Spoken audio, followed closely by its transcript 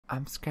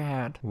I'm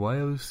scared. Why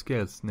are you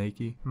scared,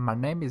 Snakey? My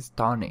name is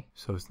Tony.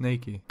 So,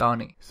 Snakey.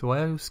 Tony. So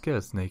why are you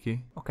scared,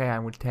 Snakey? Okay, I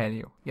will tell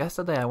you.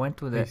 Yesterday I went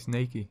to the... Hey,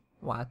 Snakey.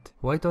 What?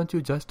 Why don't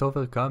you just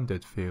overcome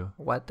that fear?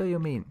 What do you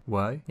mean?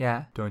 Why?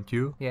 Yeah. Don't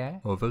you? Yeah.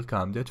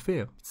 Overcome that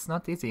fear. It's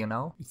not easy, you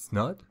know? It's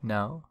not?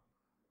 No.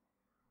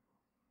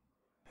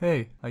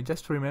 Hey, I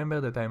just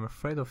remember that I'm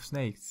afraid of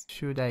snakes.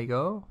 Should I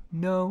go?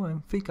 No, I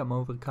think I'm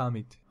overcome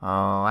it.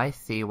 Oh, I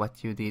see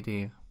what you did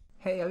here.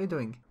 Hey, how are you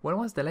doing? When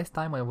was the last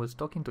time I was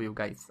talking to you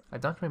guys? I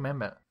don't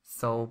remember.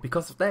 So,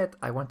 because of that,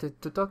 I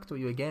wanted to talk to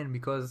you again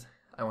because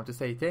I want to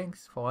say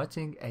thanks for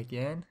watching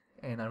again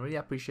and I really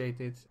appreciate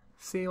it.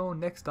 See you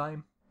next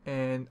time.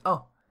 And,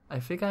 oh,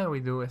 I think I will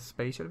do a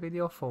special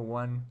video for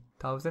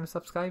 1000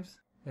 subscribes.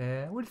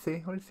 We'll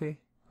see.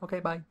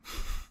 Okay, bye.